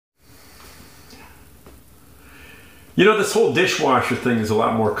You know, this whole dishwasher thing is a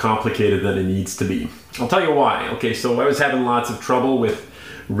lot more complicated than it needs to be. I'll tell you why. Okay, so I was having lots of trouble with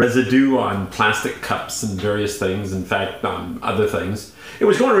residue on plastic cups and various things, in fact, on other things. It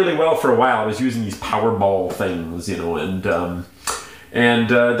was going really well for a while. I was using these Powerball things, you know, and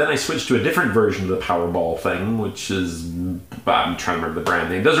then I switched to a different version of the Powerball thing, which is, I'm trying to remember the brand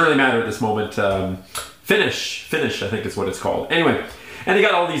name. Doesn't really matter at this moment. Finish, I think is what it's called. Anyway. And they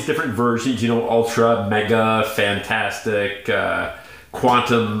got all these different versions, you know, Ultra, Mega, Fantastic,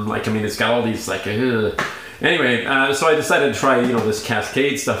 Quantum, like, I mean, it's got all these, like, Anyway, so I decided to try, you know, this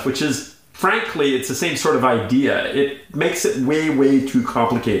Cascade stuff, which is, frankly, it's the same sort of idea. It makes it way, way too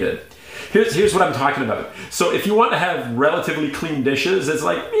complicated. Here's what I'm talking about. So if you want to have relatively clean dishes, it's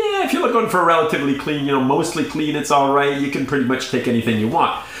like, yeah, if you're looking for relatively clean, you know, mostly clean, it's all right. You can pretty much take anything you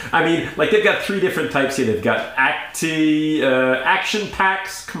want. I mean, like they've got 3 different types here. They've got Action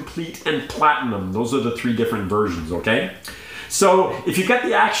Packs, Complete, and Platinum. Those are the 3 different versions, okay? So if you've got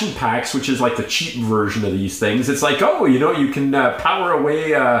the Action Packs, which is like the cheap version of these things, it's like, oh, you know, you can power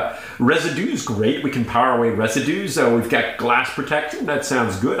away residues. Great, we can power away residues. We've got glass protection. That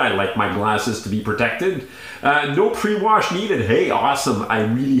sounds good. I like my glasses to be protected. No pre-wash needed. Hey, awesome. I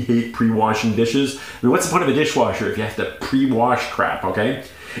really hate pre-washing dishes. I mean, what's the point of a dishwasher if you have to pre-wash crap, okay?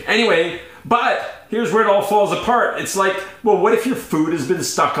 Anyway, but here's where it all falls apart. It's like, well, what if your food has been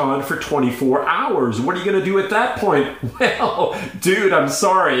stuck on for 24 hours? What are you going to do at that point? Well, dude, I'm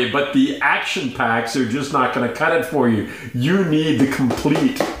sorry, but the Action Packs are just not going to cut it for you. You need the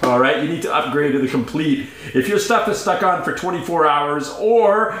Complete, all right? You need to upgrade to the Complete. If your stuff is stuck on for 24 hours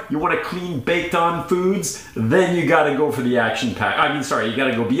or you want to clean baked on foods, then you got to go for the Action Pack. I mean, sorry, you got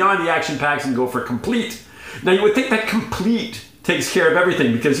to go beyond the Action Packs and go for Complete. Now, you would think that Complete takes care of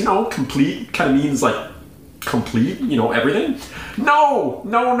everything because, you know, complete kind of means like complete, you know, everything. No.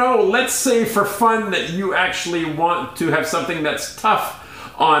 Let's say for fun that you actually want to have something that's tough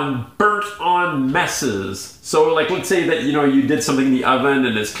on burnt on messes. So like, let's say that, you know, you did something in the oven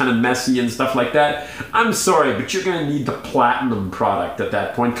and it's kind of messy and stuff like that. I'm sorry, but you're going to need the Platinum product at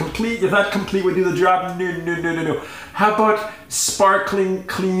that point. Complete, if that Complete would do the job, no. How about Sparkling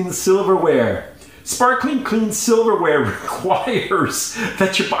Clean Silverware? Sparkling Clean Silverware requires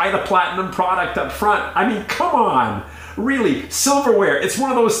that you buy the Platinum product up front. I mean, come on. Really, silverware, it's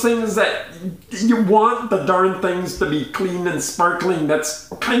one of those things that you want the darn things to be clean and sparkling. That's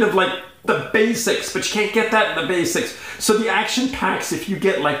kind of like the basics, but you can't get that in the basics. So the Action Packs, if you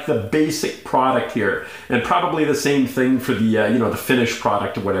get like the basic product here, and probably the same thing for the, you know, the finished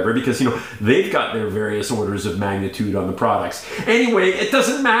product or whatever, because, you know, they've got their various orders of magnitude on the products. Anyway, it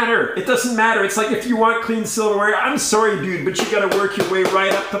doesn't matter. It doesn't matter. It's like if you want clean silverware, I'm sorry, dude, but you got to work your way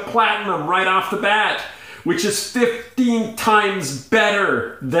right up to Platinum right off the bat, which is 15 times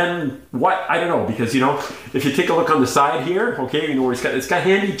better than what, I don't know, because, you know, if you take a look on the side here, okay, you know where it's got a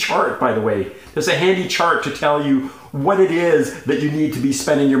handy chart, by the way. There's a handy chart to tell you what it is that you need to be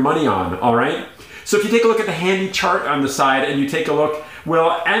spending your money on, all right? So if you take a look at the handy chart on the side and you take a look,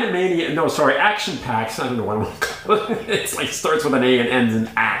 well, Action Packs, I don't know what I want to call it. It's like starts with an A and ends in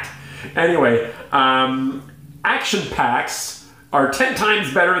at. Anyway, Action Packs are 10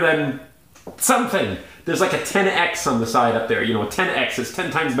 times better than something. There's like a 10x on the side up there. You know, 10x is 10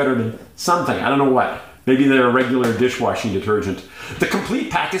 times better than something. I don't know what. Maybe they're a regular dishwashing detergent. The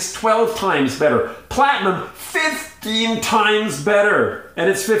Complete Pack is 12 times better. Platinum, 15 times better. And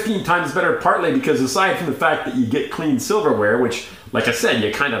it's 15 times better partly because aside from the fact that you get clean silverware, which, like I said,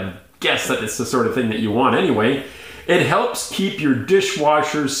 you kind of guess that it's the sort of thing that you want anyway, it helps keep your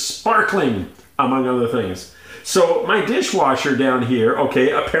dishwasher sparkling, among other things. So my dishwasher down here,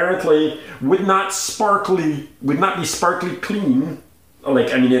 okay, apparently would not be sparkly clean.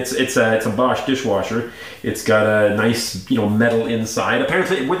 Like, I mean, it's a Bosch dishwasher. It's got a nice, you know, metal inside.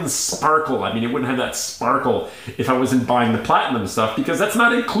 Apparently it wouldn't sparkle. I mean, it wouldn't have that sparkle if I wasn't buying the Platinum stuff because that's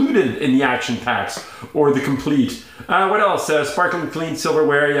not included in the Action Packs or the Complete. What else? Sparkling Clean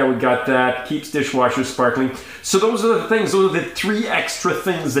Silverware. Yeah, we got that. Keeps dishwasher sparkling. So those are the things. Those are the 3 extra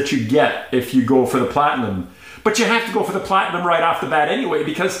things that you get if you go for the Platinum. But you have to go for the Platinum right off the bat anyway,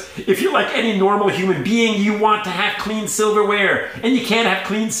 because if you're like any normal human being, you want to have clean silverware. And you can't have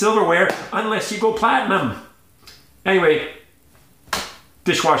clean silverware unless you go Platinum. Anyway,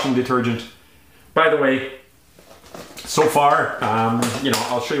 dishwashing detergent. By the way, so far, you know,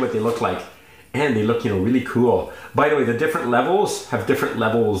 I'll show you what they look like. And they look, you know, really cool. By the way, the different levels have different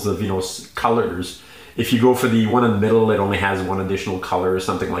levels of, you know, colors. If you go for the one in the middle, it only has 1 additional color or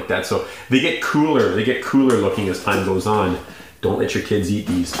something like that. So they get cooler. They get cooler looking as time goes on. Don't let your kids eat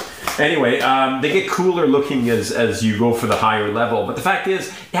these. Anyway, they get cooler looking as you go for the higher level. But the fact is,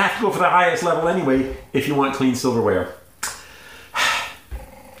 you have to go for the highest level anyway if you want clean silverware.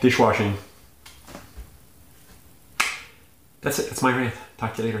 Dishwashing. That's it. That's my rant.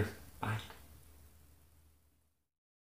 Talk to you later. Bye.